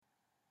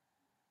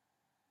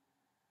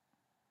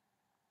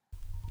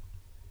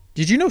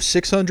Did you know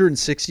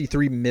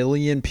 663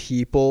 million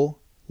people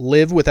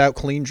live without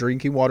clean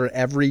drinking water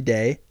every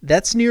day?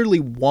 That's nearly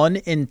 1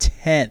 in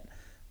 10.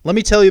 Let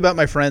me tell you about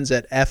my friends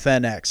at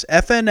FNX.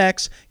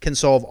 FNX can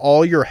solve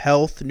all your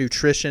health,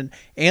 nutrition,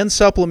 and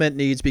supplement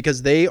needs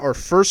because they are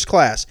first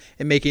class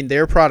in making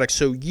their products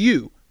so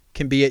you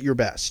can be at your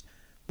best.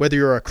 Whether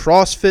you're a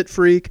CrossFit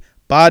freak,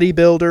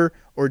 bodybuilder,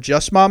 or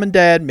just mom and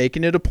dad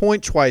making it a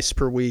point twice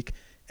per week,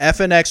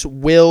 FNX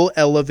will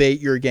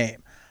elevate your game.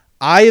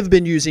 I have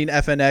been using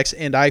FNX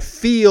and I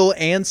feel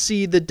and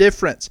see the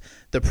difference.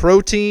 The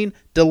protein,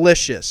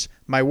 delicious.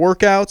 My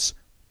workouts,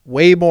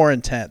 way more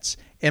intense.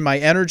 And my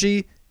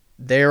energy,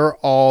 there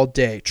all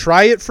day.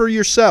 Try it for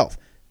yourself.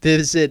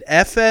 Visit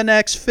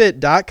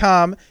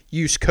fnxfit.com.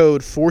 Use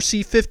code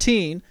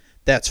 4C15.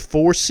 That's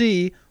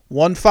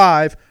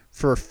 4C15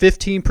 for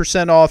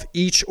 15% off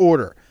each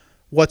order.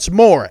 What's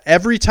more,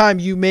 every time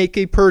you make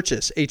a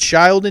purchase, a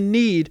child in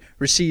need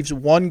receives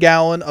 1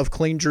 gallon of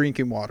clean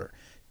drinking water.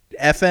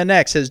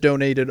 FNX has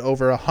donated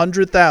over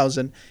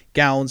 100,000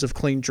 gallons of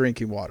clean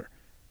drinking water.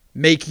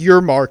 Make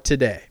your mark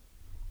today.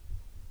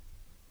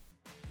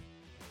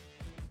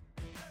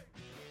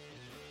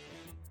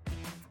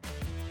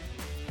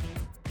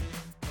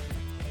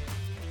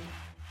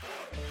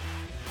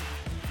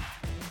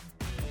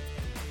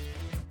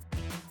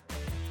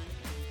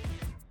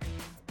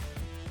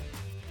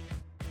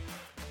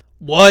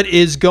 What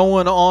is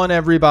going on,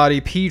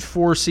 everybody? Pete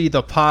 4C,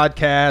 the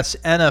podcast,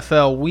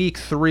 NFL Week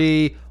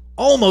 3,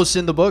 almost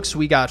in the books.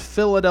 We got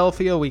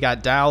Philadelphia, we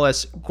got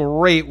Dallas.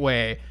 Great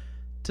way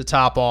to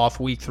top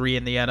off Week 3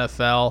 in the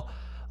NFL.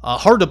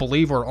 Hard to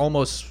believe we're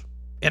almost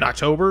in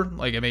October.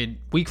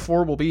 Week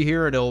 4 will be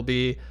here, and it'll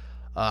be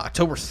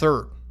October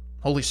 3rd.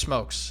 Holy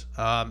smokes.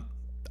 I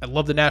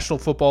love the National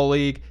Football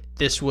League.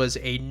 This was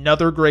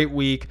another great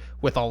week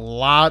with a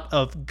lot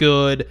of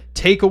good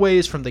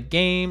takeaways from the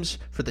games,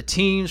 for the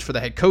teams, for the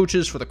head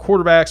coaches, for the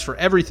quarterbacks, for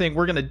everything.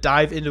 We're going to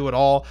dive into it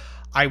all.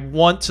 I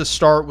want to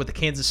start with the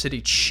Kansas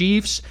City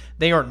Chiefs.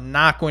 They are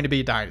not going to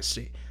be a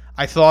dynasty.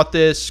 I thought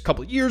this a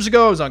couple of years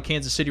ago. I was on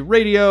Kansas City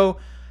radio,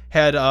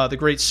 had the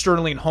great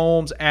Sterling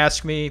Holmes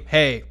ask me,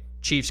 hey,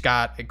 Chiefs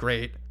got a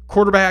great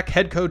quarterback,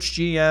 head coach,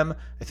 GM.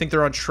 I think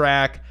they're on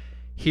track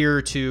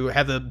here to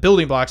have the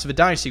building blocks of a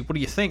dynasty. What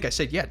do you think? I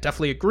said, yeah,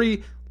 definitely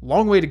agree.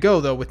 Long way to go,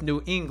 though, with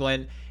New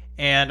England.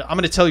 And I'm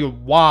going to tell you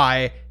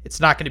why it's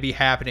not going to be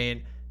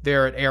happening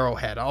there at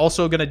Arrowhead. I'm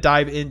also going to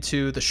dive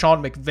into the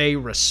Sean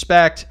McVay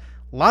respect.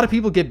 A lot of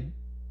people get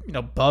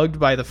bugged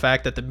by the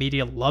fact that the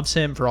media loves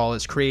him for all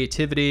his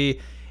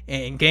creativity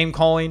and game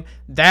calling.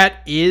 That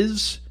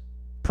is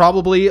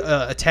probably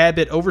a tad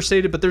bit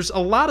overstated, but there's a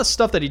lot of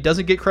stuff that he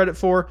doesn't get credit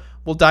for.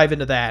 We'll dive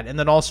into that. And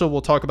then also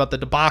we'll talk about the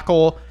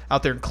debacle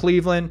out there in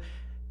Cleveland.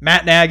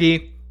 Matt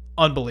Nagy,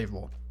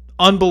 unbelievable.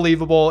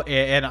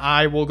 And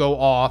I will go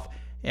off,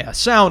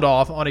 sound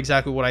off on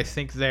exactly what I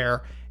think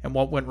there and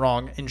what went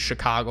wrong in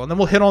Chicago. And then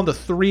we'll hit on the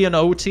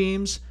 3-0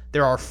 teams.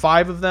 There are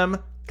 5 of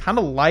them. Kind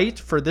of light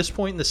for this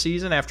point in the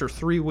season after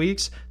 3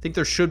 weeks. I think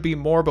there should be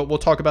more, but we'll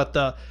talk about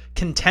the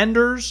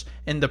contenders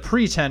and the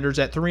pretenders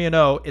at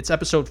 3-0. It's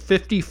episode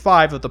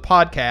 55 of the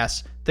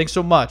podcast. Thanks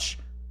so much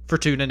for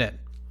tuning in.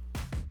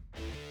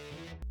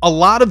 A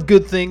lot of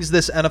good things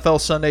this NFL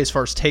Sunday as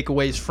far as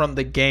takeaways from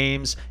the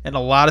games and a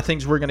lot of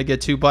things we're going to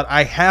get to, but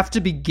I have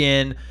to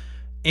begin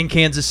in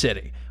Kansas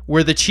City,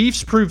 where the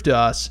Chiefs proved to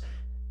us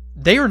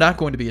they are not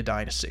going to be a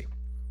dynasty.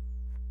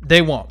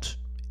 They won't.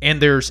 And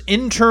there's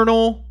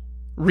internal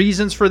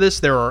reasons for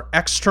this. There are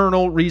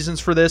external reasons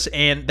for this,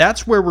 and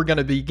that's where we're going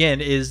to begin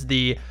is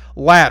the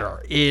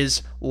latter,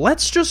 is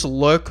let's just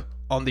look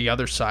on the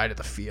other side of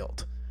the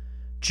field.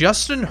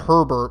 Justin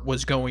Herbert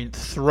was going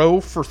throw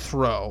for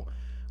throw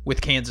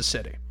with Kansas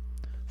City.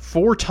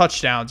 4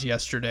 touchdowns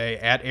yesterday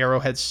at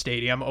Arrowhead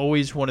Stadium,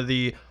 always one of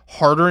the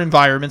harder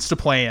environments to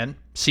play in.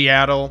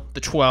 Seattle,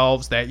 the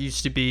 12s, that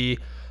used to be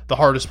the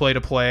hardest play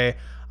to play.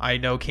 I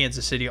know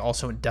Kansas City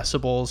also in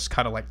decibels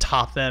kind of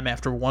top them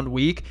after 1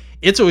 week.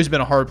 It's always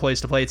been a hard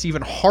place to play. It's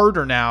even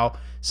harder now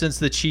since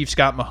the Chiefs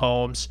got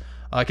Mahomes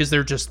because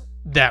they're just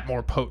that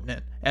more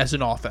potent as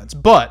an offense.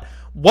 But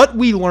what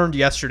we learned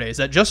yesterday is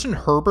that Justin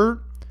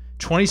Herbert,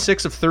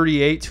 26 of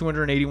 38,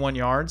 281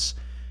 yards,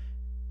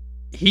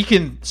 he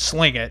can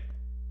sling it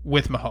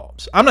with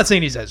Mahomes. I'm not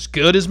saying he's as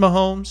good as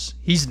Mahomes.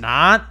 He's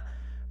not.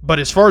 But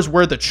as far as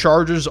where the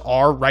Chargers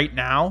are right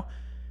now,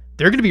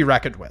 they're going to be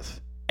reckoned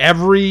with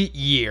every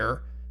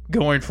year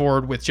going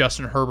forward with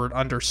Justin Herbert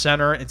under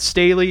center. And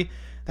Staley,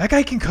 that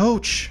guy can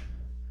coach.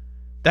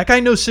 That guy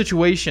knows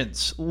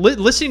situations.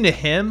 Listening to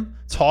him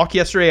talk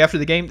yesterday after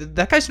the game,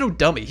 that guy's no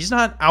dummy. He's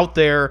not out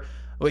there.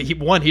 He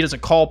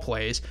doesn't call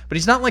plays, but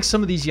he's not like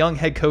some of these young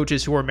head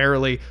coaches who are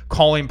merely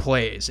calling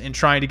plays and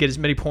trying to get as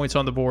many points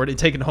on the board and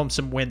taking home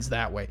some wins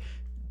that way.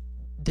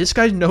 This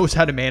guy knows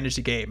how to manage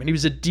the game, and he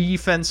was a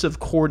defensive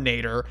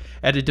coordinator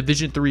at a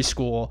Division III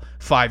school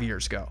 5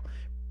 years ago.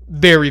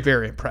 Very,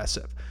 very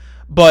impressive.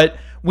 But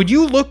when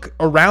you look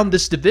around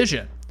this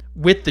division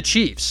with the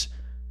Chiefs,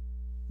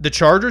 the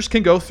Chargers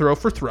can go throw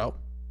for throw,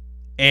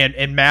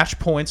 and match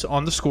points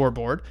on the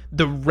scoreboard.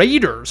 The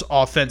Raiders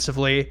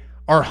offensively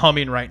are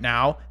humming right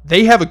now.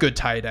 They have a good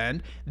tight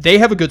end. They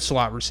have a good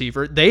slot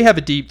receiver. They have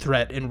a deep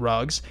threat in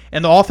Ruggs.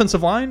 And the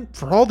offensive line,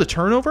 for all the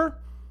turnover,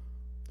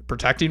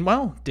 protecting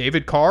well.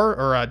 Derek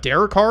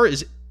Carr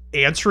is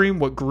answering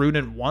what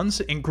Gruden wants.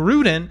 And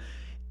Gruden,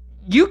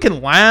 you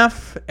can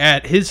laugh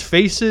at his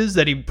faces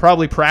that he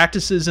probably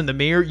practices in the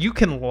mirror. You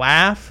can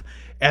laugh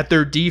at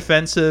their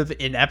defensive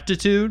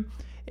ineptitude.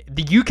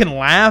 You can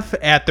laugh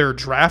at their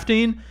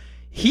drafting.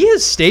 He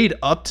has stayed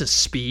up to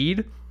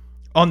speed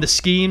on the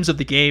schemes of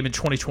the game in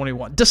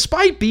 2021,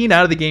 despite being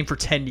out of the game for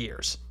 10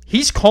 years.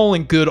 He's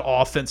calling good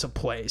offensive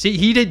plays.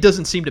 He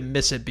doesn't seem to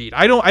miss a beat.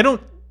 I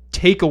don't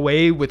take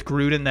away with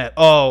Gruden that,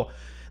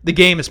 the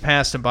game has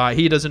passed him by.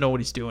 He doesn't know what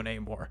he's doing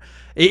anymore.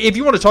 If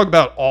you want to talk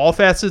about all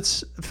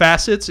facets, of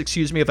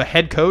a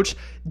head coach,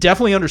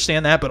 definitely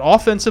understand that. But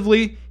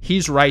offensively,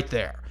 he's right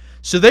there.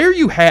 So there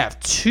you have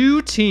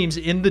two teams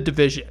in the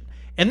division.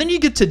 And then you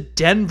get to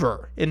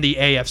Denver in the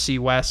AFC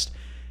West.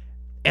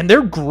 And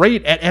they're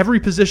great at every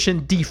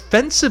position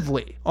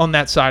defensively on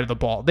that side of the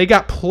ball. They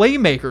got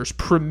playmakers,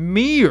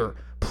 premier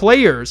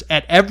players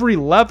at every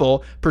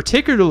level,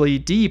 particularly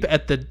deep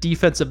at the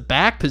defensive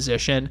back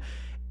position.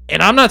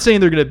 And I'm not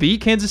saying they're going to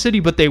beat Kansas City,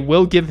 but they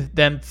will give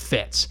them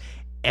fits.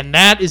 And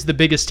that is the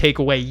biggest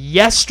takeaway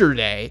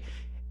yesterday,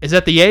 is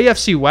that the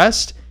AFC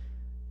West,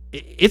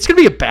 it's going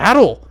to be a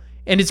battle.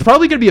 And it's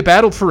probably going to be a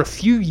battle for a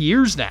few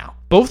years now.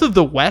 Both of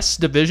the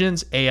West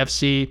divisions,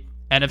 AFC,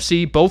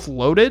 NFC, both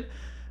loaded.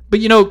 But,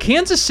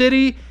 Kansas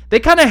City, they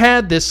kind of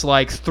had this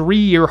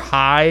 3-year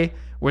high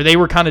where they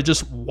were kind of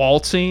just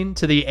waltzing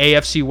to the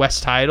AFC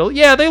West title.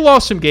 Yeah, they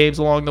lost some games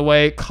along the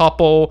way,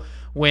 couple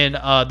when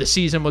the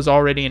season was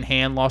already in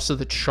hand, lost to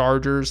the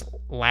Chargers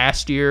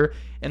last year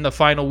in the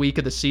final week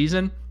of the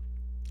season.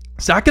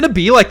 It's not going to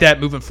be like that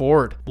moving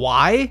forward.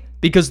 Why?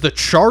 Because the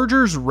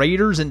Chargers,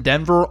 Raiders, and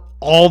Denver,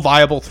 all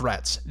viable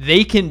threats.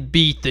 They can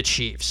beat the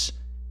Chiefs.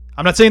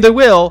 I'm not saying they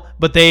will,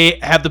 but they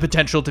have the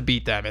potential to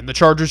beat them, and the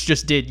Chargers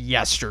just did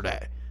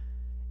yesterday.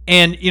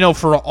 And,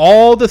 for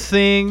all the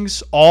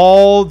things,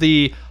 all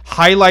the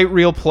highlight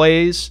reel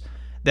plays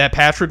that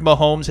Patrick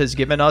Mahomes has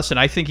given us, and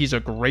I think he's a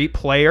great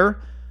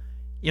player,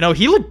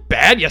 he looked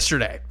bad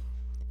yesterday.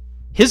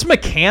 His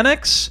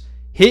mechanics,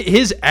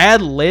 his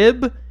ad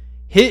lib,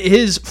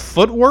 his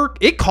footwork,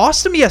 it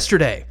cost him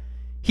yesterday.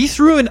 He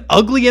threw an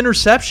ugly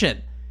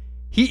interception.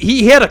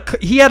 He had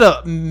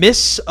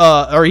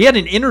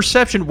an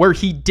interception where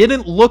he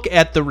didn't look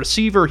at the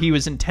receiver he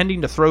was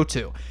intending to throw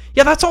to.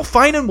 Yeah, that's all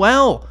fine and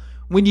well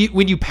when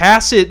you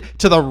pass it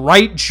to the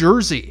right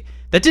jersey.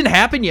 That didn't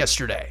happen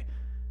yesterday.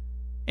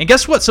 And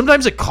guess what?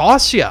 Sometimes it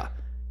costs you.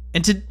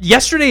 And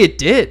yesterday it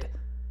did.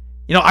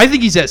 I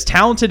think he's as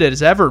talented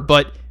as ever,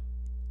 but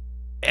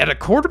at a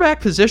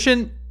quarterback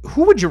position,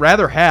 who would you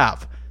rather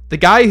have? The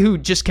guy who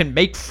just can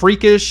make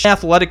freakish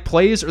athletic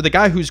plays, or the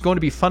guy who's going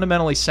to be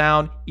fundamentally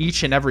sound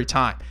each and every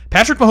time?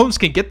 Patrick Mahomes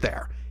can get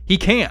there. He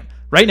can.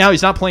 Right now,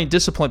 he's not playing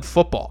disciplined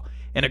football,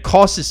 and it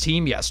cost his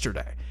team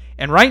yesterday.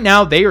 And right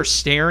now, they are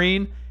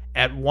staring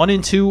at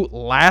 1-2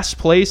 last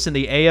place in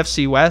the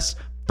AFC West.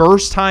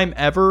 First time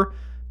ever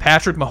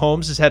Patrick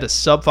Mahomes has had a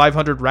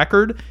sub-500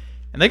 record,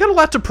 and they got a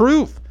lot to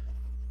prove.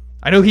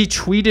 I know he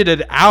tweeted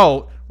it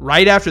out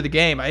right after the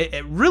game.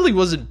 It really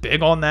wasn't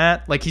big on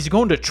that. He's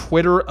going to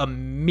Twitter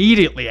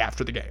immediately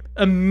after the game.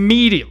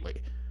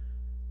 Immediately.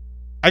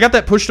 I got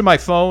that pushed to my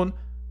phone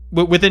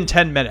within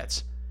 10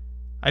 minutes.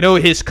 I know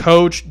his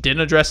coach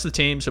didn't address the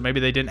team, so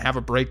maybe they didn't have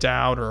a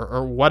breakdown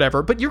or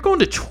whatever, but you're going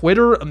to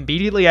Twitter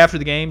immediately after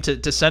the game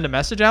to send a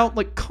message out?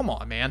 Come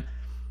on, man.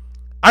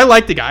 I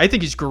like the guy. I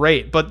think he's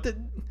great, but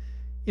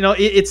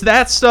it's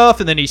that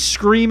stuff, and then he's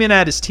screaming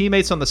at his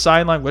teammates on the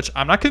sideline, which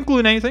I'm not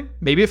concluding anything.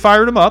 Maybe it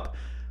fired him up.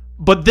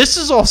 But this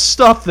is all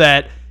stuff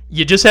that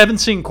you just haven't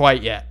seen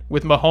quite yet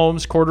with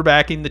Mahomes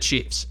quarterbacking the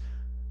Chiefs.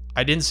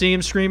 I didn't see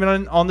him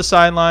screaming on the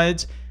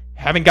sidelines.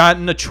 Haven't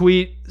gotten a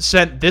tweet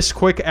sent this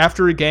quick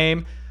after a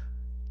game.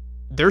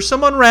 There's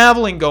some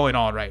unraveling going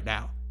on right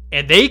now.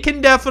 And they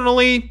can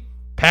definitely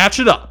patch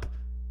it up.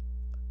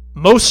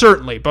 Most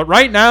certainly. But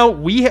right now,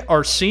 we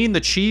are seeing the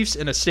Chiefs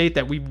in a state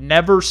that we've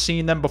never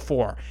seen them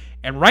before.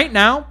 And right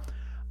now,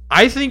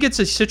 I think it's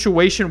a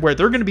situation where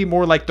they're going to be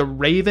more like the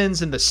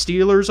Ravens and the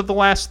Steelers of the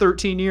last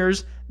 13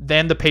 years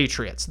than the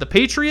Patriots. The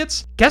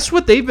Patriots, guess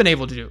what they've been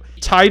able to do?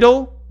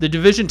 The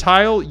division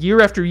title,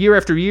 year after year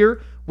after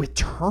year, with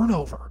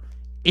turnover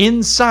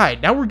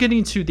inside. Now we're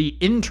getting to the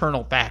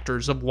internal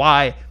factors of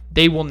why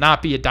they will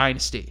not be a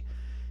dynasty.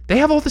 They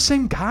have all the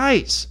same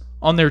guys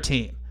on their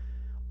team.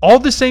 All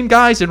the same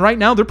guys, and right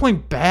now they're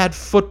playing bad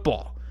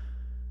football.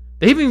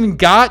 They haven't even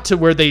got to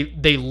where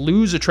they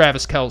lose a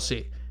Travis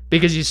Kelce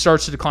because he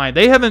starts to decline.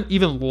 They haven't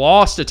even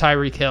lost a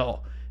Tyreek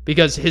Hill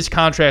because his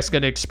contract's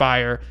going to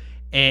expire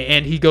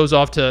and he goes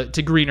off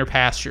to greener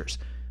pastures.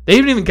 They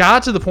haven't even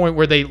got to the point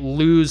where they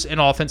lose an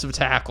offensive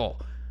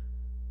tackle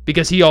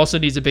because he also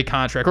needs a big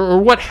contract or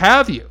what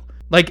have you.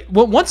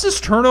 Once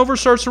this turnover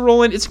starts to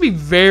roll in, it's going to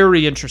be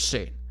very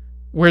interesting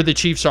where the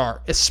Chiefs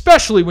are,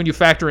 especially when you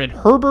factor in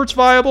Herbert's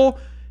viable,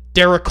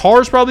 Derek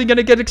Carr is probably going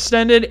to get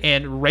extended,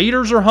 and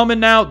Raiders are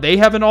humming now. They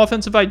have an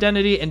offensive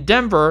identity, and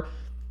Denver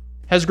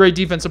has great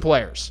defensive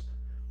players.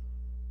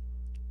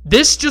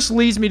 This just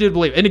leads me to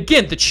believe. And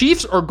again, the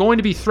Chiefs are going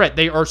to be threat.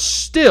 They are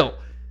still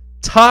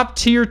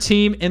top-tier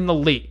team in the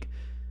league.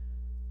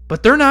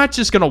 But they're not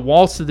just going to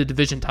waltz to the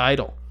division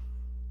title,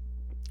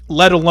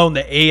 let alone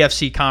the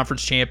AFC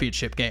Conference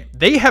Championship game.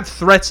 They have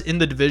threats in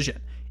the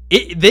division.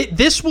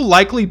 This will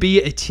likely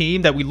be a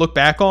team that we look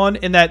back on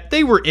in that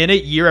they were in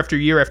it year after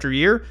year after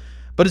year,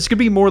 but it's going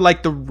to be more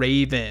like the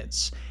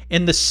Ravens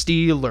and the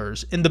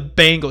Steelers and the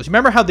Bengals.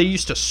 Remember how they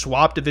used to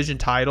swap division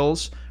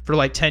titles for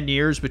like 10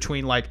 years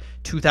between like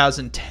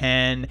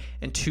 2010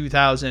 and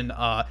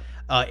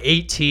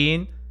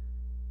 2018?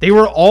 They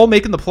were all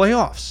making the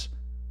playoffs,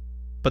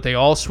 but they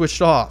all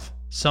switched off.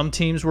 Some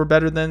teams were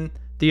better than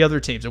the other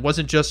teams. It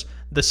wasn't just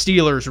the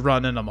Steelers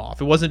running them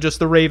off. It wasn't just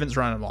the Ravens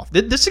running them off.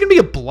 This is going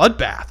to be a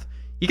bloodbath.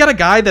 You got a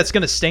guy that's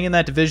going to stay in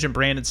that division,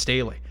 Brandon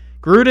Staley.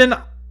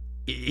 Gruden,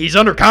 he's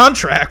under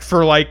contract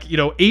for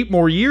 8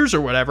 more years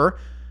or whatever,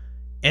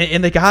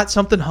 and they got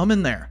something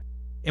humming there.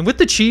 And with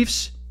the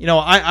Chiefs,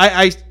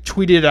 I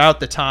tweeted it out at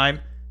the time,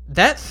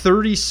 that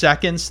 30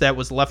 seconds that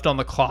was left on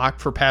the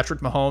clock for Patrick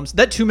Mahomes,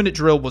 that 2-minute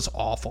drill was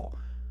awful.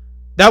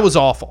 That was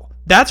awful.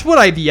 That's what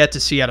I've yet to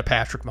see out of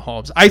Patrick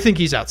Mahomes. I think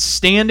he's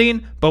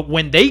outstanding, but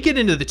when they get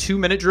into the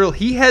 2-minute drill,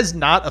 he has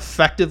not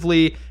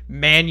effectively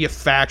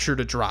manufactured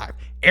a drive.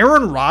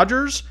 Aaron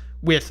Rodgers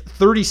with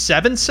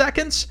 37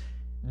 seconds,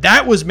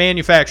 that was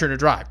manufacturing a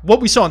drive. What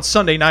we saw on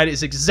Sunday night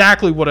is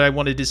exactly what I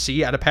wanted to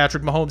see out of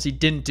Patrick Mahomes. He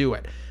didn't do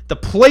it. The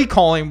play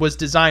calling was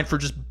designed for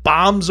just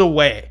bombs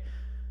away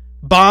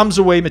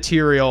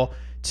material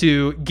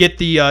to get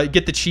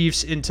the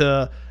Chiefs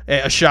into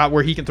a shot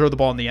where he can throw the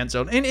ball in the end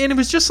zone. And it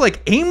was just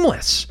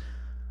aimless.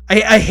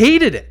 I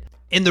hated it.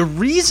 And the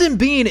reason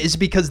being is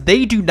because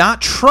they do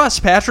not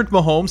trust Patrick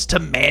Mahomes to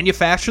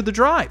manufacture the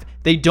drive.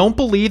 They don't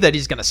believe that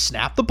he's going to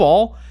snap the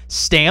ball,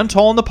 stand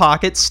tall in the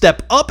pocket,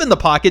 step up in the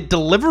pocket,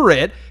 deliver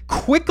it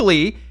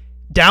quickly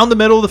down the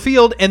middle of the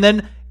field, and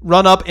then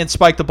run up and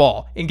spike the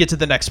ball and get to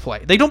the next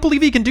play. They don't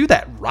believe he can do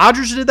that.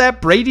 Rodgers did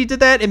that. Brady did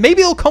that. And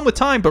maybe it'll come with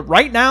time, but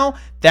right now,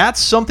 that's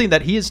something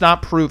that he has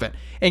not proven.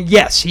 And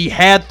yes, he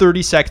had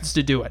 30 seconds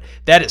to do it.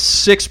 That is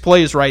 6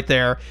 plays right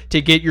there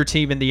to get your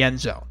team in the end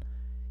zone.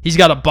 He's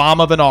got a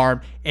bomb of an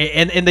arm,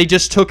 and they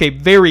just took a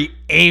very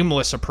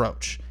aimless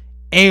approach.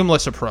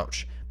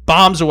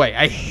 Bombs away.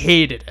 I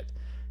hated it.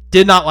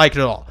 Did not like it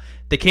at all.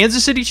 The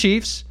Kansas City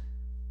Chiefs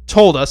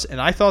told us, and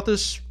I thought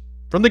this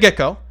from the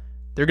get-go,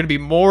 they're going to be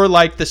more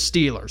like the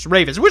Steelers,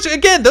 Ravens, which,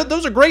 again,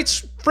 those are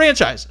great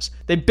franchises.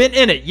 They've been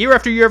in it year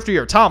after year after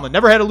year. Tomlin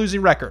never had a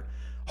losing record.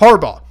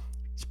 Harbaugh,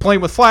 he's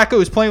playing with Flacco,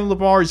 he's playing with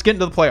Lamar, he's getting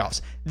to the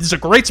playoffs. This is a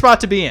great spot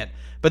to be in.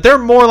 But they're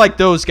more like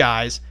those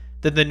guys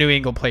than the New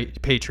England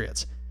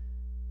Patriots.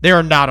 They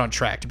are not on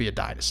track to be a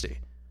dynasty.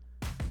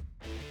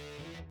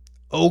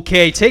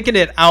 Okay, taking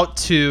it out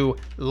to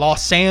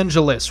Los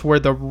Angeles, where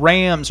the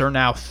Rams are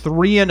now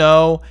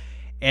 3-0,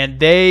 and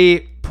they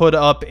put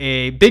up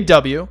a big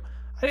W.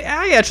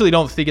 I actually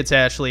don't think it's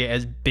actually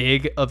as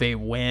big of a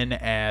win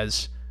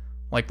as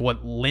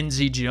what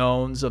Lindsey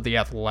Jones of The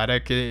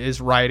Athletic is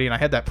writing. I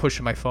had that push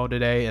in my phone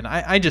today, and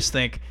I just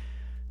think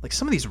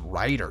some of these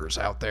writers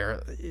out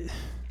there,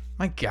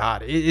 my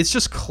God, it's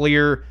just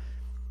clear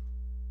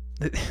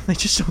they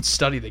just don't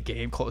study the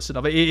game close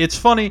enough. It's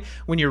funny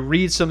when you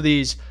read some of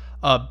these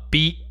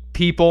beat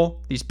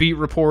people, these beat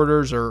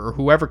reporters or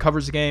whoever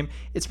covers the game,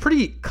 it's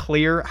pretty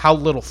clear how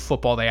little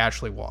football they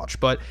actually watch,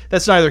 but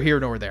that's neither here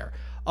nor there.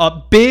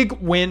 A big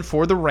win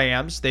for the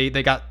Rams. They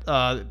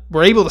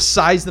were able to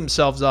size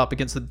themselves up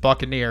against the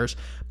Buccaneers.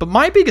 But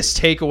my biggest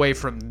takeaway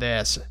from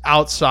this,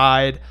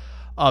 outside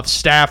of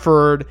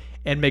Stafford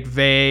and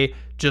McVay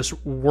just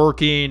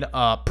working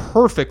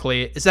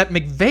perfectly, is that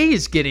McVay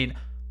is getting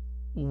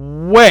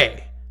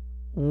way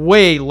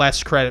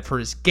less credit for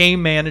his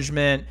game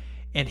management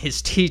and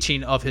his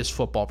teaching of his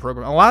football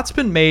program. A lot's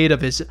been made of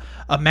his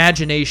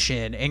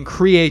imagination and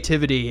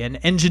creativity and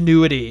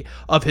ingenuity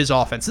of his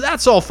offense.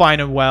 That's all fine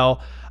and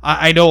well.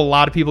 I know a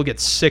lot of people get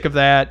sick of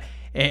that,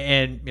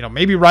 and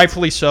maybe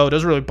rightfully so. It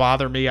doesn't really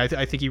bother me. I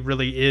think he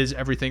really is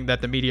everything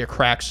that the media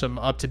cracks him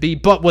up to be.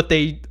 But what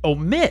they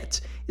omit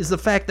is the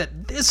fact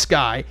that this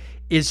guy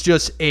is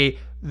just a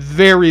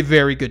very,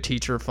 very good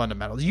teacher of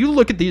fundamentals. You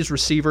look at these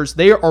receivers,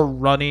 they are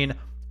running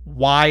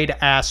wide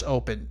ass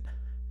open.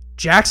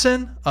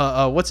 Jackson,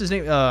 what's his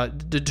name?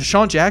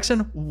 Deshaun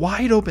Jackson,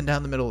 wide open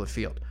down the middle of the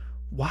field.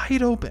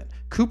 Wide open.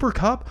 Cooper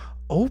Kupp,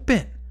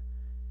 open.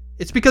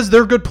 It's because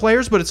they're good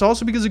players, but it's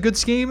also because of good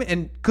scheme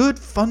and good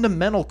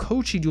fundamental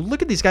coaching. You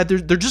look at these guys,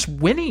 they're just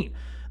winning.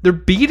 They're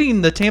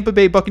beating the Tampa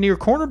Bay Buccaneer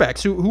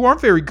cornerbacks who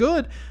aren't very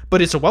good,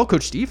 but it's a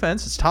well-coached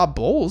defense. It's Todd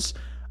Bowles.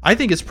 I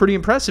think it's pretty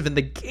impressive. And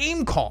the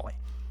game calling,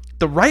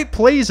 the right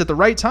plays at the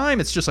right time,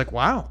 it's just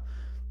wow,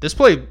 this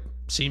play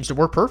seems to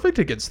work perfect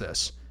against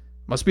this.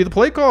 Must be the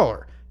play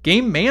caller.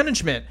 Game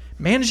management,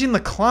 managing the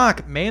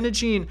clock,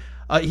 managing.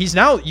 He's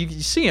now, you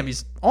see him,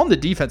 he's on the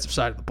defensive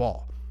side of the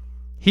ball.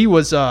 He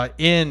was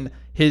in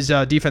his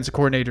defensive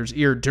coordinator's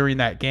ear during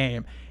that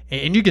game.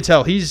 And you can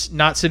tell he's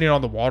not sitting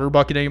on the water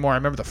bucket anymore. I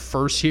remember the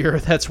first year,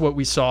 that's what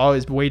we saw,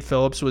 is Wade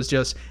Phillips was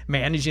just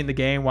managing the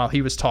game while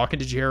he was talking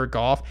to Jared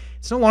Goff.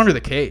 It's no longer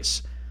the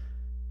case.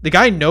 The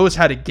guy knows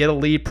how to get a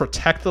lead,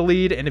 protect the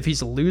lead, and if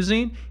he's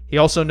losing, he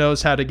also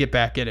knows how to get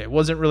back in it. It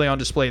wasn't really on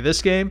display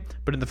this game,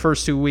 but in the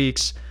first 2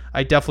 weeks,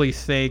 I definitely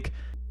think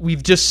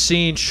we've just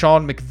seen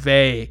Sean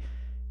McVay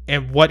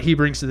and what he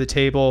brings to the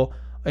table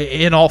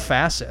in all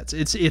facets.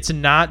 It's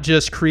not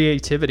just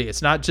creativity.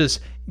 It's not just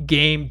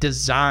game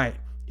design.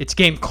 It's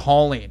game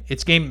calling.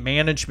 It's game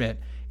management.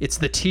 It's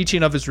the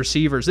teaching of his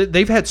receivers.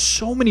 They've had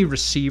so many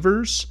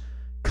receivers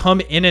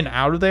come in and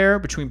out of there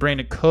between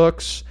Brandon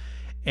Cooks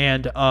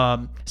and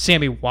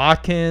Sammy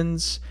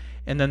Watkins.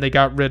 And then they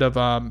got rid of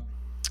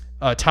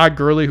Todd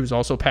Gurley, who's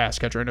also a pass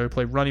catcher. I know he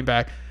played running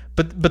back.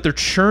 But they're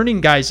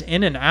churning guys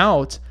in and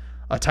out.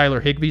 Tyler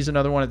Higbee's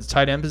another one at the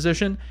tight end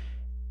position.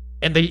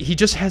 And he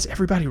just has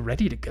everybody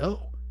ready to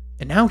go.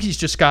 And now he's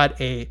just got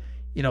a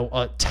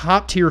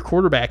top-tier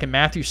quarterback in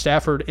Matthew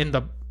Stafford in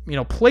the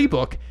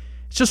playbook.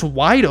 It's just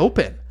wide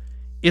open.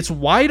 It's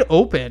wide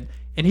open,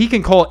 and he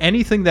can call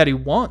anything that he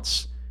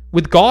wants.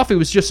 With Goff, it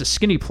was just a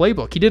skinny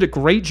playbook. He did a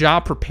great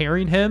job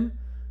preparing him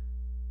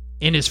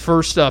in his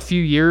first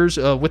few years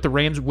with the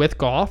Rams with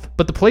Goff,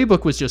 but the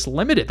playbook was just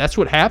limited. That's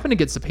what happened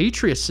against the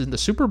Patriots in the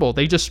Super Bowl.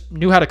 They just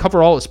knew how to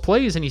cover all his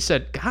plays, and he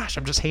said, gosh,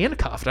 I'm just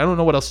handcuffed. I don't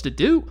know what else to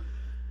do.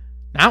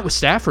 Not with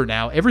Stafford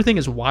now. Everything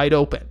is wide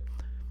open.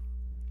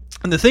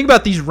 And the thing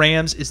about these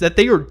Rams is that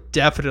they are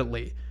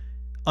definitely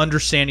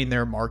understanding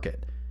their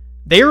market.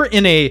 They are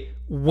in a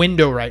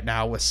window right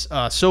now with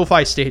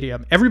SoFi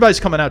Stadium. Everybody's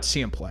coming out to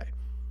see him play.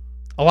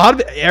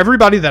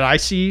 Everybody that I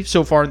see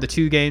so far in the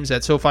 2 games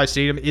at SoFi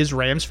Stadium is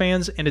Rams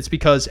fans, and it's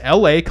because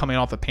LA, coming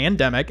off a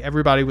pandemic,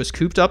 everybody was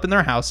cooped up in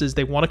their houses.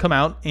 They want to come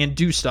out and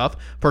do stuff,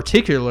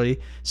 particularly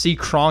see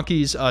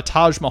Kroenke's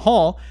Taj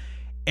Mahal.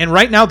 And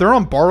right now they're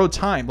on borrowed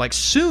time. Like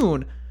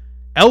soon,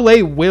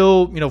 LA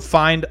will,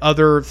 find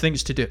other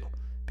things to do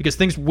because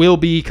things will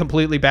be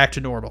completely back to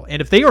normal.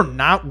 And if they are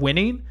not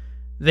winning,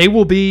 they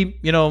will be,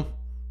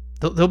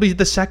 they'll be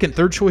the second,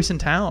 third choice in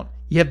town.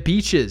 You have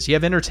beaches, you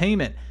have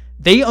entertainment.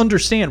 They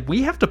understand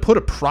we have to put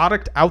a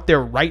product out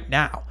there right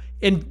now.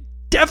 And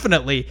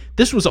definitely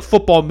this was a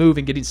football move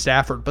in getting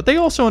Stafford, but they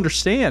also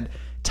understand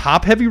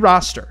top-heavy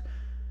roster.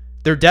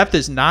 Their depth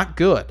is not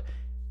good.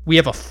 We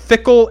have a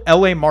fickle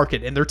LA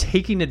market, and they're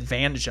taking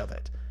advantage of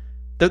it.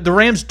 The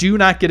Rams do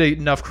not get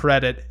enough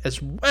credit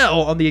as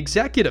well on the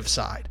executive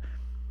side.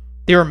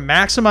 They are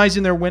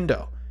maximizing their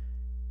window,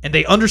 and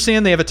they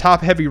understand they have a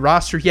top-heavy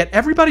roster, yet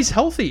everybody's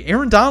healthy.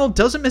 Aaron Donald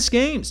doesn't miss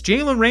games.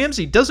 Jalen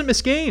Ramsey doesn't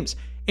miss games.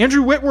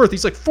 Andrew Whitworth,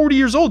 he's like 40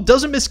 years old,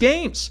 doesn't miss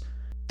games.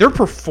 Their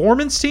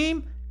performance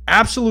team,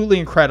 absolutely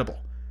incredible.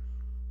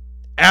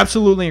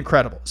 Absolutely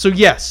incredible. So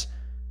yes,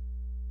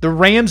 the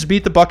Rams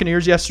beat the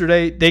Buccaneers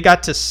yesterday. They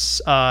got to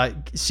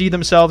see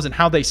themselves and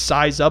how they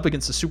size up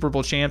against the Super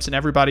Bowl champs, and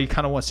everybody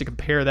kind of wants to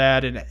compare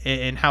that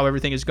and how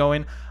everything is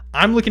going.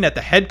 I'm looking at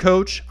the head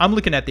coach. I'm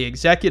looking at the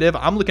executive.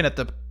 I'm looking at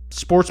the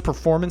sports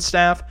performance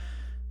staff.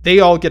 They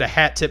all get a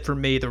hat tip from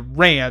me. The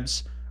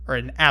Rams are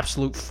an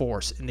absolute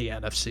force in the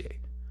NFC.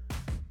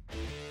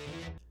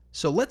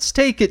 So let's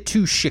take it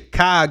to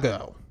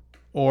Chicago,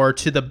 or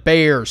to the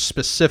Bears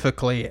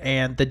specifically,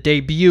 and the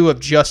debut of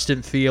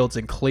Justin Fields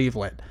in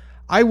Cleveland.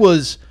 I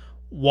was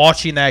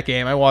watching that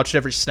game. I watched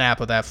every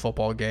snap of that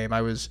football game.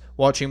 I was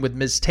watching with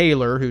Ms.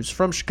 Taylor, who's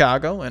from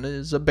Chicago and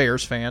is a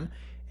Bears fan,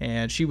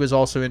 and she was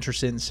also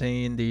interested in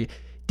seeing the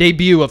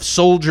debut of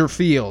Soldier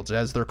Fields,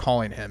 as they're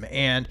calling him.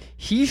 And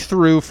he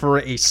threw for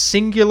a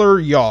singular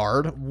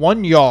yard,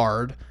 1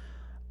 yard,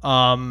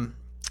 one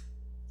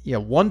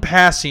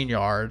passing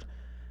yard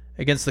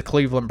against the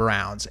Cleveland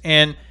Browns.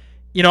 And,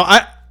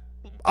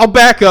 I'll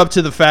back up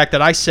to the fact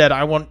that I said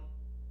I want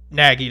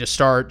Nagy to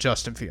start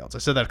Justin Fields. I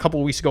said that a couple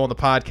of weeks ago on the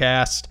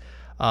podcast.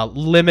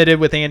 Limited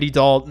with Andy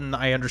Dalton.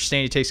 I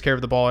understand he takes care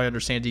of the ball. I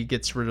understand he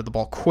gets rid of the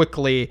ball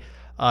quickly.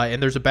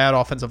 And there's a bad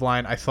offensive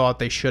line. I thought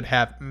they should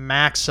have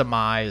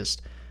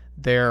maximized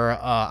their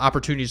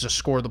opportunities to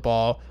score the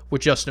ball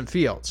with Justin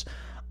Fields.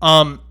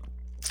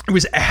 It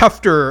was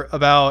after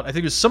I think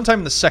it was sometime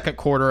in the second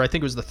quarter. I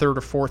think it was the third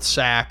or fourth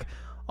sack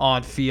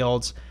on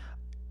Fields.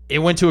 It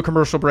went to a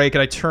commercial break,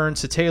 and I turned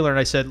to Taylor and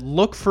I said,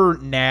 look for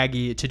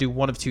Nagy to do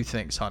one of 2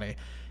 things, honey.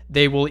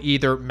 They will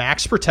either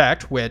max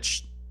protect,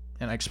 which,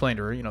 and I explained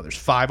to her, there's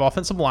 5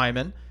 offensive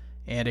linemen,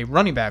 and a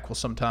running back will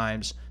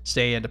sometimes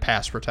stay in to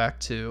pass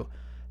protect to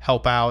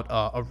help out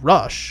a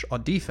rush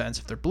on defense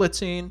if they're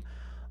blitzing,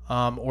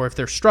 or if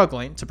they're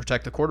struggling to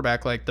protect the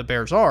quarterback like the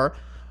Bears are,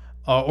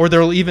 or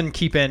they'll even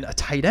keep in a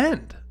tight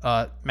end,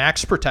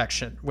 max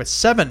protection with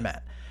 7 men.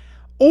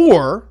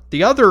 Or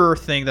the other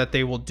thing that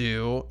they will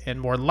do,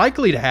 and more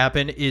likely to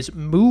happen, is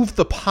move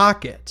the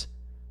pocket.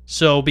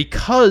 So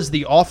because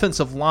the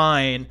offensive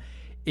line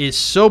is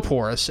so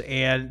porous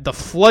and the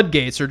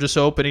floodgates are just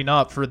opening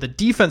up for the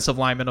defensive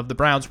linemen of the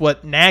Browns,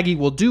 what Nagy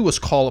will do is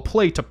call a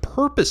play to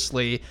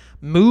purposely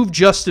move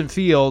Justin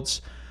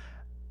Fields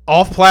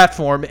off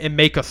platform and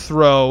make a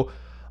throw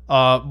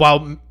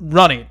while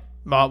running,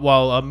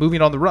 while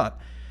moving on the run.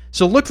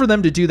 So look for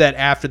them to do that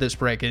after this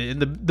break.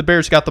 And the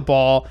Bears got the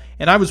ball,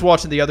 and I was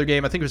watching the other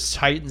game. I think it was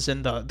Titans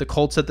and the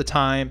Colts at the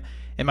time,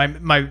 and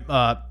my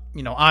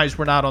eyes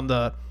were not on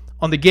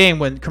the game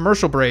when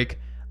commercial break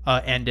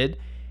ended.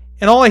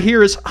 And all I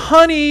hear is,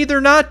 "Honey,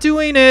 they're not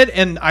doing it."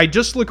 And I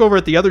just look over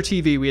at the other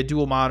TV. We had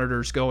dual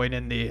monitors going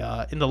in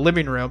the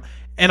living room,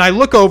 and I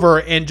look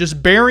over, and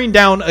just bearing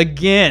down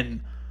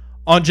again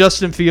on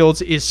Justin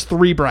Fields is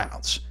 3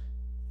 Browns,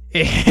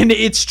 and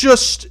it's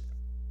just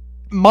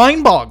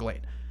mind-boggling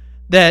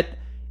that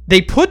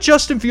they put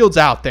Justin Fields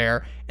out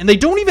there and they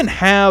don't even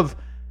have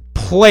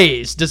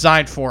plays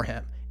designed for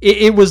him.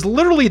 It was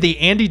literally the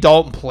Andy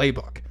Dalton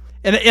playbook.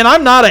 And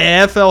I'm not an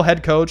NFL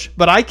head coach,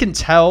 but I can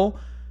tell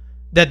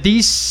that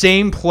these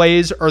same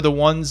plays are the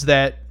ones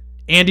that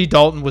Andy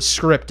Dalton was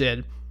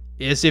scripted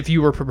as if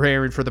you were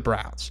preparing for the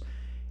Browns.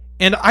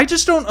 And I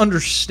just don't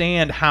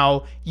understand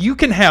how you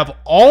can have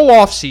all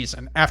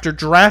offseason, after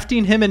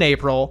drafting him in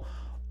April,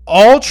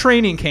 all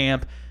training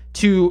camp,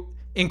 to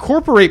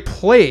incorporate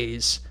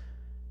plays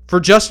for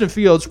Justin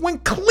Fields when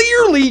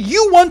clearly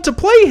you want to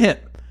play him.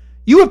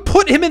 You have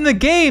put him in the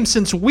game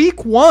since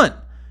week 1.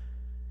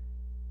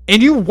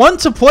 And you want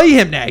to play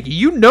him, Nagy.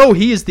 You know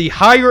he is the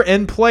higher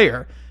end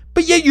player.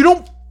 But yet you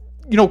don't,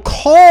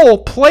 call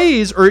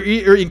plays or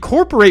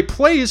incorporate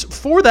plays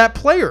for that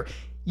player.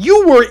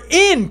 You were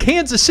in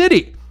Kansas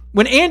City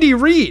when Andy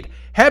Reid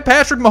had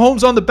Patrick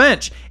Mahomes on the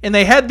bench, and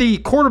they had the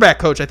quarterback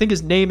coach. I think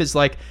his name is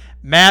like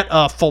Matt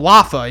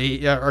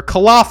Falafia, or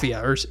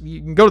Calafia, or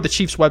you can go to the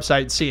Chiefs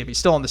website and see him. He's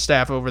still on the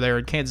staff over there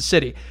in Kansas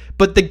City.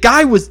 But the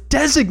guy was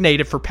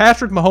designated for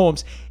Patrick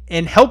Mahomes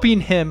and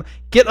helping him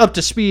get up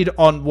to speed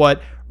on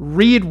what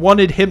Reid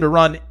wanted him to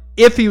run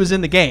if he was in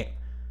the game.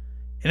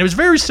 And it was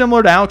very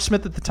similar to Alex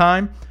Smith at the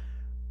time.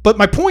 But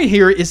my point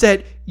here is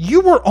that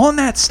you were on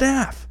that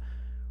staff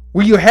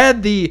where you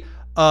had the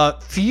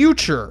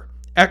future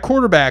at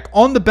quarterback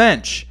on the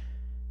bench,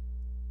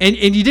 and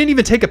you didn't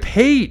even take a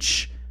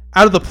page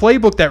out of the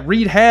playbook that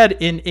Reid had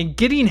in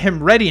getting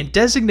him ready and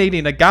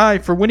designating a guy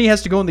for when he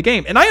has to go in the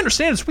game. And I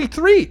understand it's week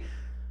 3,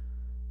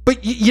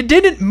 but you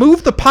didn't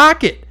move the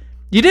pocket.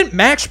 You didn't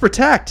max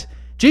protect.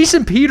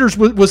 Jason Peters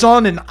was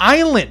on an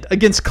island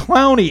against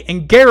Clowney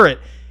and Garrett,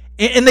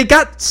 and they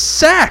got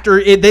sacked,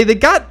 or they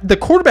got the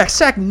quarterback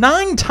sacked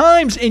 9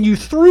 times, and you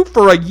threw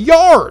for a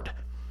yard.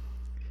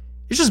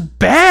 It's just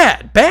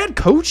bad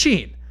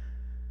coaching.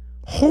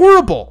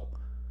 Horrible.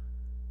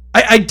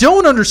 I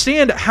don't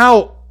understand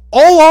how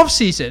all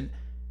offseason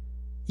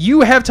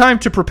you have time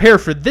to prepare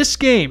for this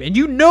game, and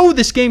you know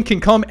this game can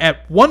come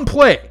at one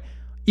play,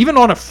 even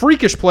on a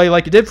freakish play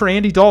like it did for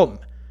Andy Dalton.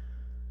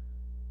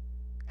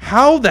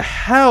 How the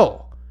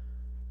hell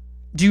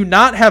do you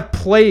not have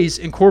plays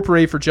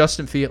incorporated for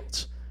Justin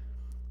Fields?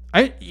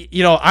 I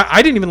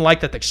didn't even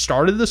like that they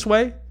started this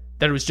way,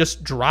 that it was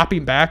just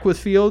dropping back with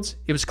Fields.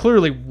 It was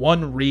clearly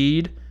one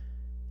read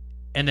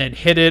and then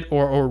hit it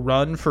or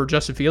run for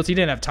Justin Fields. He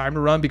didn't have time to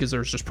run because there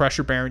was just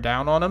pressure bearing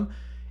down on him.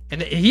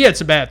 And he had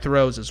some bad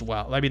throws as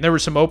well. I mean, there were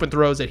some open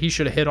throws that he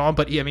should have hit on,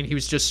 but he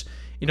was just,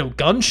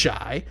 gun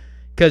shy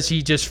because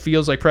he just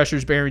feels like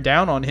pressure's bearing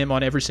down on him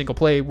on every single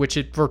play, which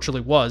it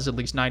virtually was, at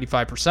least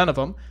 95% of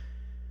them.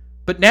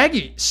 But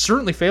Nagy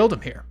certainly failed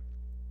him here.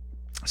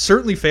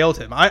 Certainly failed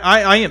him.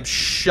 I am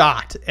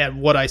shocked at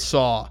what I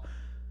saw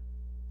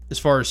as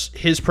far as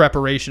his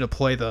preparation to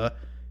play the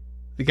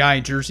guy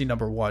in jersey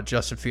number 1,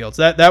 Justin Fields.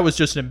 That was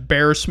just an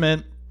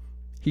embarrassment.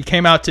 He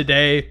came out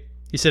today.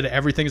 He said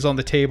everything's on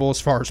the table as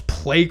far as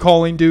play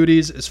calling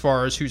duties, as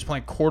far as who's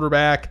playing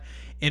quarterback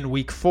in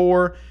week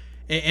 4.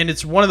 And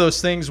it's one of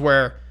those things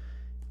where,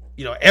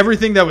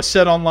 everything that was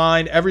said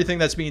online, everything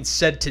that's being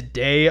said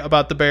today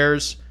about the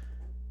Bears,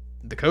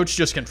 the coach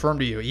just confirmed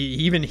to you.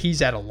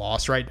 He's at a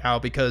loss right now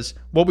because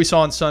what we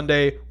saw on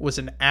Sunday was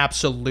an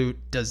absolute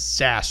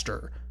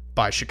disaster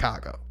by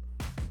Chicago.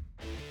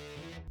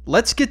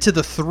 Let's get to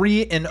the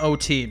 3-0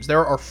 teams.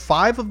 There are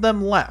 5 of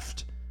them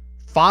left.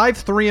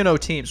 5 3-0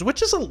 teams,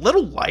 which is a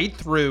little light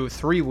through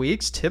 3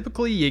 weeks.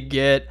 Typically, you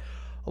get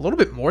a little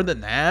bit more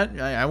than that.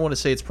 I want to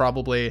say it's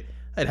probably,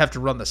 I'd have to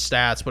run the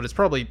stats, but it's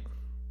probably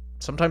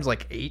sometimes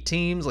like 8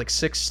 teams, like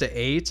 6 to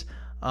 8.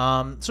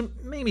 So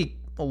maybe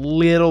a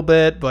little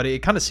bit, but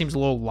it kind of seems a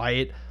little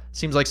light.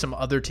 Seems like some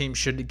other teams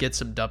should get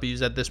some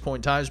W's at this point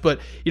in time.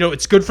 But,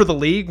 it's good for the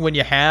league when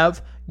you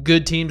have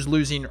good teams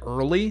losing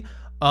early.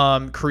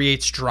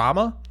 Creates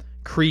drama,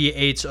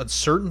 creates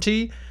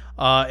uncertainty,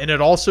 and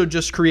it also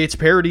just creates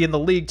parity in the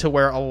league to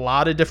where a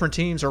lot of different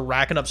teams are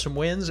racking up some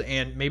wins,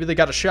 and maybe they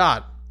got a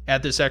shot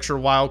at this extra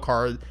wild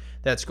card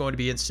that's going to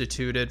be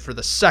instituted for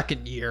the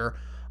second year,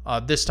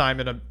 this time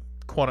in a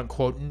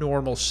quote-unquote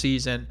normal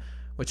season,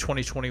 with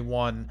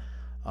 2021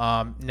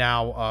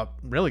 now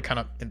really kind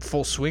of in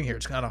full swing here.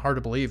 It's kind of hard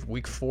to believe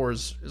week 4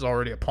 is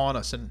already upon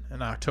us, and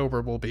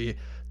October will be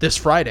this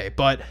Friday.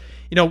 But,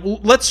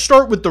 let's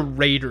start with the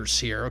Raiders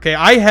here, okay?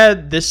 I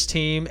had this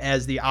team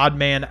as the odd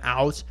man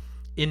out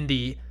in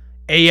the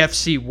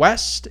AFC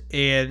West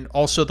and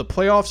also the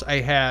playoffs.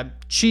 I had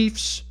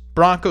Chiefs,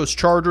 Broncos,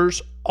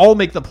 Chargers, all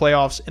make the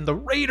playoffs. And the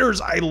Raiders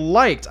I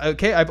liked.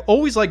 Okay, I've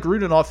always liked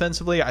Gruden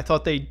offensively. I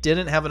thought they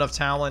didn't have enough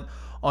talent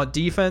on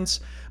defense,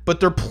 but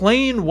they're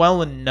playing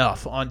well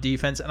enough on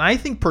defense. And I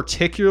think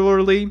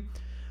particularly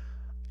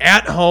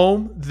at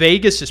home,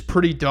 Vegas is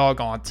pretty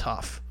doggone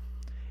tough.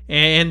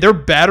 And they're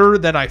better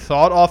than I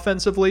thought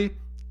offensively.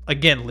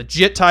 Again,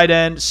 legit tight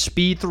end,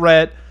 speed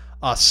threat,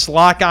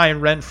 slot guy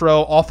in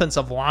Renfro.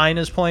 Offensive line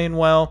is playing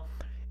well.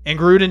 And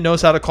Gruden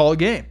knows how to call a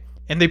game.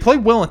 And they play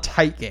well in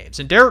tight games.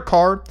 And Derek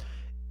Carr,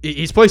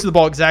 he's placing the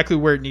ball exactly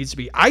where it needs to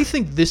be. I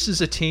think this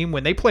is a team,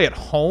 when they play at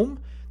home,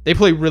 they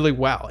play really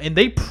well. And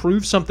they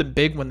proved something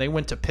big when they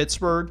went to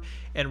Pittsburgh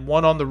and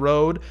won on the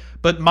road.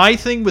 But my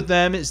thing with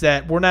them is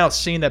that we're now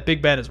seeing that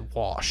Big Ben is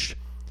washed.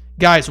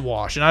 Guy's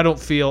washed. And I don't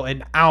feel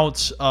an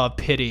ounce of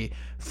pity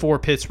for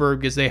Pittsburgh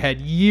because they had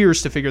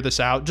years to figure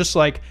this out. Just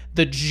like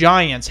the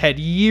Giants had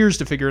years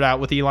to figure it out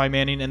with Eli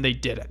Manning, and they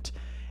didn't.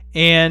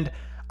 And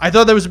I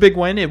thought that was a big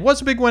win. It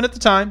was a big win at the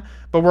time,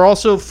 but we're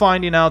also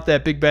finding out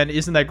that Big Ben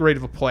isn't that great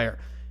of a player.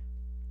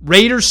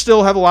 Raiders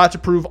still have a lot to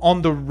prove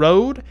on the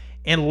road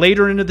and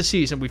later into the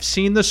season. We've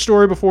seen this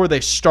story before. They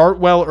start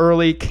well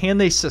early. Can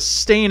they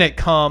sustain it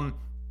come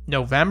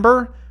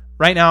November?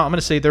 Right now, I'm going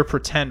to say they're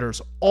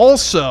pretenders.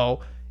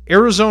 Also,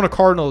 Arizona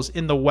Cardinals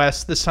in the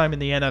West, this time in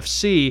the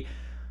NFC.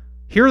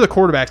 Here are the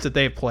quarterbacks that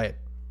they've played.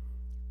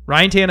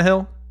 Ryan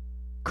Tannehill,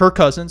 Kirk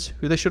Cousins,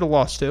 who they should have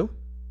lost to.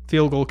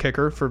 Field goal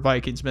kicker for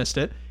Vikings, missed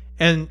it.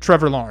 And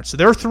Trevor Lawrence. So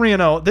they're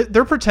 3-0.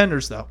 They're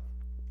pretenders, though.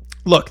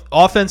 Look,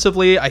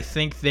 offensively, I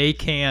think they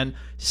can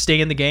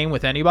stay in the game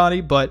with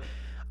anybody, but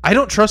I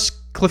don't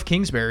trust Cliff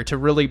Kingsbury to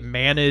really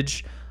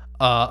manage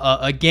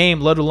a game,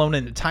 let alone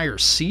an entire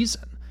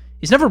season.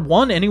 He's never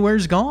won anywhere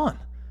he's gone.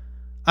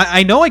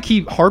 I know I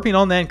keep harping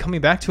on that and coming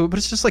back to it, but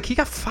it's just like he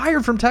got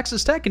fired from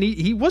Texas Tech, and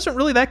he wasn't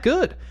really that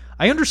good.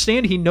 I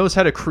understand he knows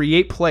how to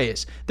create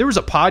plays. There was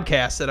a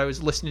podcast that I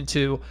was listening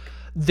to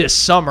this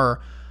summer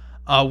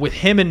with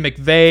him and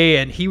McVay,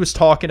 and he was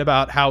talking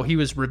about how he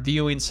was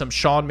reviewing some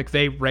Sean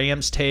McVay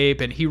Rams tape,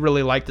 and he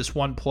really liked this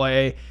one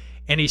play.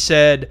 And he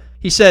said,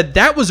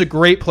 that was a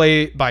great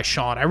play by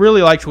Sean. I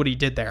really liked what he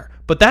did there,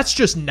 but that's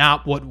just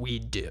not what we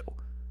do.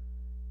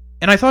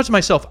 And I thought to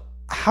myself,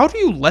 how do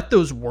you let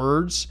those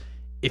words,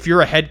 if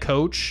you're a head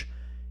coach,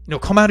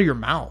 come out of your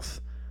mouth?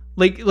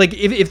 Like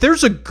if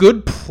there's a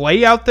good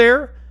play out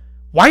there,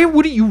 why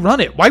wouldn't you run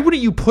it? Why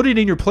wouldn't you put it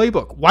in your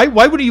playbook? Why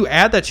wouldn't you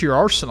add that to your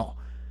arsenal?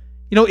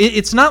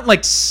 It's not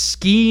like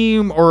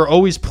scheme or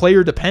always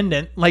player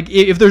dependent. Like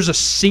if there's a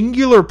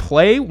singular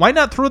play, why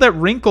not throw that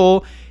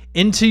wrinkle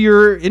into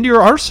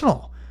your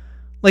arsenal?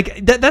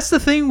 Like that's the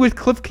thing with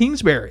Cliff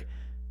Kingsbury.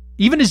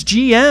 Even his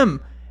GM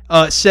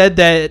said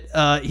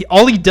that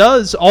all he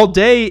does all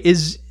day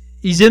is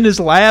he's in his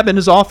lab in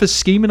his office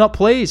scheming up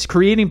plays,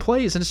 creating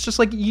plays. And it's just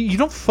like you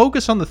don't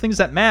focus on the things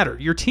that matter.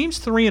 Your team's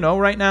 3-0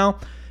 right now,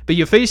 but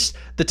you faced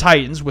the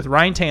Titans with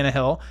Ryan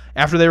Tannehill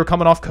after they were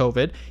coming off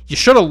COVID. You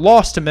should have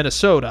lost to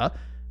Minnesota,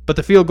 but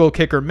the field goal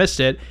kicker missed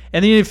it.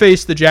 And then you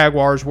faced the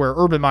Jaguars where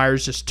Urban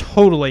Meyer's just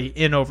totally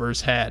in over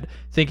his head,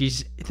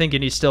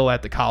 thinking he's still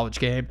at the college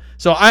game.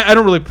 So I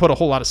don't really put a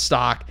whole lot of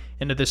stock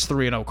into this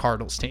 3-0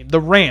 Cardinals team. The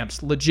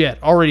Rams,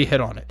 legit, already hit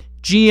on it.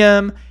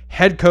 GM,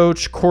 head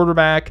coach,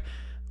 quarterback,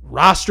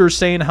 roster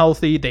staying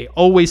healthy. They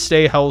always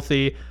stay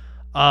healthy.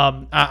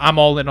 I'm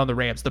all in on the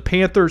Rams. The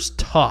Panthers,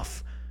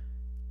 tough.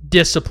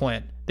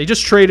 Discipline. They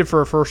just traded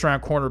for a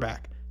first-round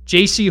cornerback.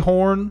 J.C.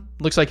 Horn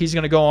looks like he's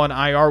going to go on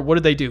IR.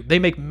 What do? They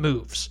make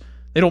moves.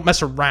 They don't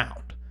mess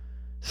around.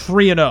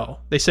 3-0.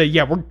 They say,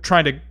 yeah, we're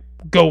trying to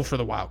go for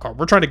the wild card.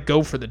 We're trying to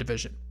go for the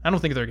division. I don't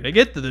think they're going to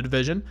get to the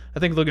division. I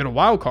think they'll get a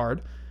wild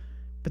card.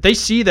 But they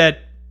see that,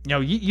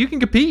 you can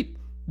compete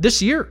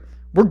this year.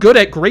 We're good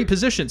at great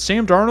positions.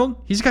 Sam Darnold,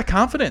 he's got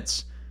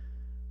confidence.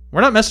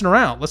 We're not messing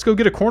around. Let's go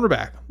get a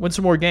cornerback. Win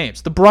some more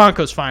games. The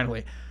Broncos,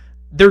 finally.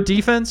 Their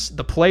defense,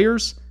 the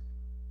players,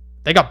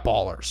 they got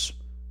ballers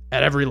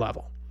at every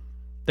level.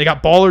 They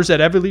got ballers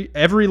at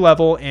every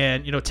level.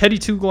 And, Teddy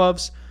Two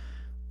Gloves,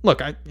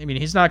 look, I mean,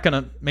 he's not going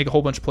to make a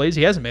whole bunch of plays.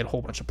 He hasn't made a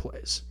whole bunch of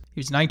plays. He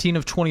was 19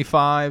 of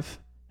 25,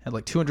 had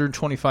like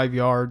 225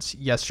 yards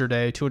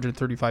yesterday,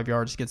 235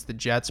 yards against the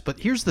Jets. But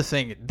here's the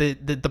thing.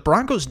 The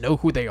Broncos know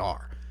who they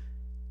are.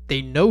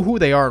 They know who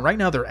they are, and right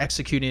now they're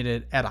executing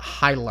it at a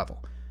high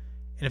level.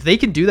 And if they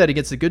can do that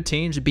against the good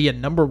teams, be a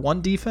number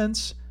one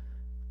defense,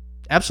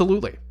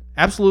 absolutely.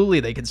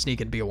 Absolutely they can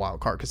sneak and be a wild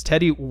card because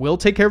Teddy will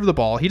take care of the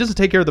ball. He doesn't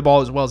take care of the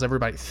ball as well as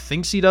everybody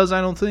thinks he does,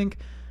 I don't think.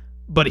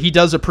 But he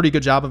does a pretty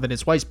good job of it.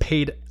 It's why he's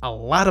paid a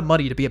lot of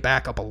money to be a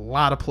backup a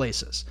lot of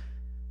places.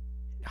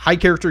 High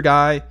character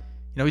guy.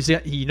 He's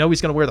going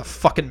to wear the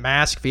fucking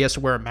mask if he has to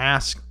wear a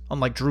mask,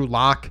 unlike Drew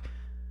Lock.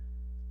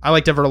 I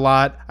like Denver a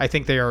lot. I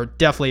think they are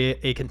definitely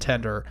a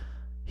contender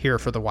here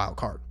for the wild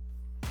card.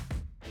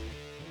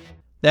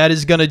 That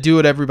is going to do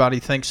it, everybody.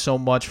 Thanks so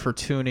much for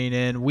tuning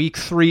in. Week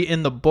 3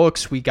 in the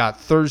books. We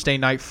got Thursday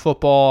night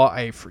football.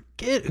 I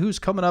forget who's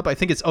coming up. I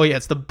think it's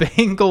the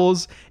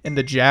Bengals and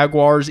the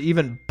Jaguars.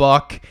 Even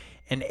Buck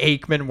and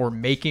Aikman were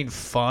making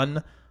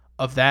fun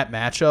of that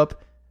matchup.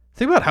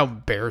 Think about how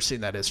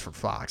embarrassing that is for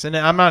Fox. And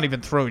I'm not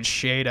even throwing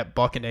shade at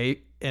Buck and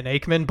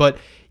Aikman, but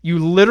you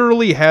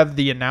literally have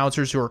the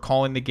announcers who are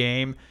calling the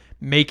game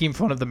making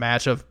fun of the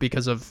matchup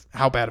because of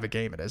how bad of a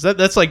game it is.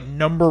 That's like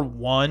number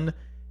one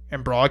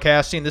in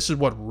broadcasting. This is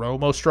what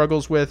Romo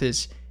struggles with,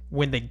 is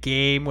when the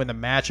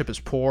matchup is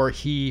poor,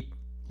 he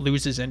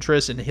loses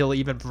interest and he'll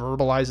even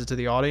verbalize it to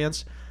the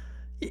audience.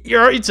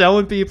 You're already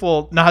telling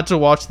people not to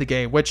watch the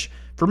game, which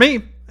for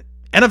me,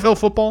 NFL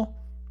football,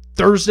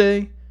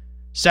 Thursday,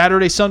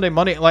 Saturday, Sunday,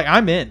 Monday, like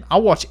I'm in.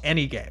 I'll watch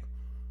any game.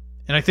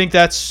 And I think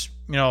that's,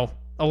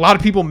 a lot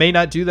of people may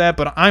not do that,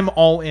 but I'm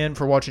all in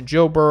for watching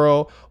Joe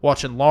Burrow,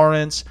 watching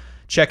Lawrence,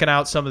 checking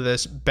out some of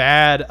this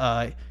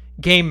bad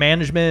game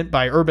management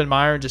by Urban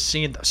Meyer and just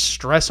seeing the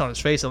stress on his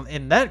face.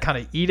 And that kind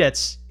of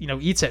eats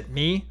at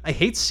me. I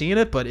hate seeing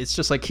it, but it's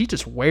just like he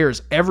just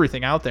wears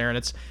everything out there. And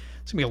it's going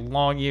to be a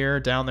long year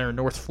down there in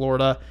North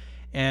Florida.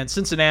 And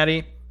Cincinnati,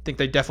 I think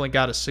they definitely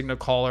got a signal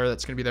caller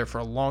that's going to be there for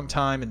a long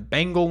time in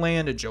Bengal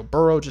land, and Joe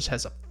Burrow just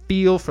has a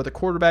feel for the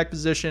quarterback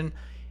position,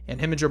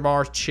 and him and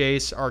Jamar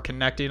Chase are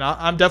connecting.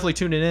 I'm definitely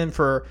tuning in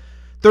for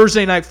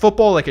Thursday Night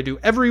Football like I do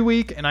every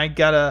week, and I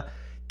got to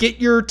get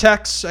your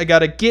texts. I got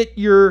to get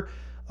your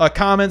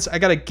comments. I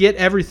got to get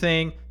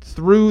everything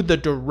through the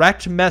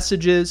direct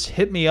messages.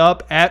 Hit me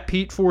up at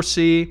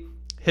Pete4C.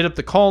 Hit up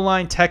the call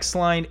line, text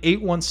line,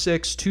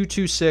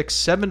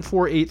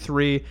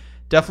 816-226-7483.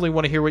 Definitely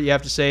want to hear what you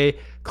have to say.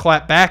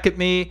 Clap back at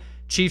me.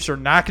 Chiefs are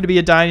not going to be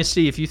a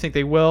dynasty. If you think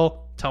they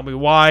will, tell me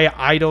why.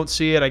 I don't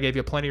see it. I gave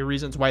you plenty of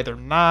reasons why they're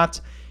not.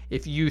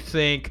 If you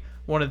think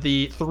one of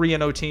the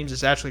 3-0 teams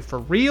is actually for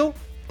real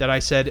that I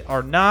said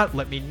are not,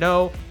 let me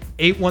know.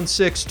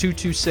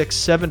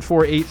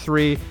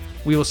 816-226-7483.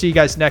 We will see you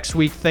guys next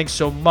week. Thanks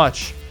so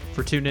much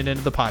for tuning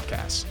into the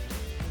podcast.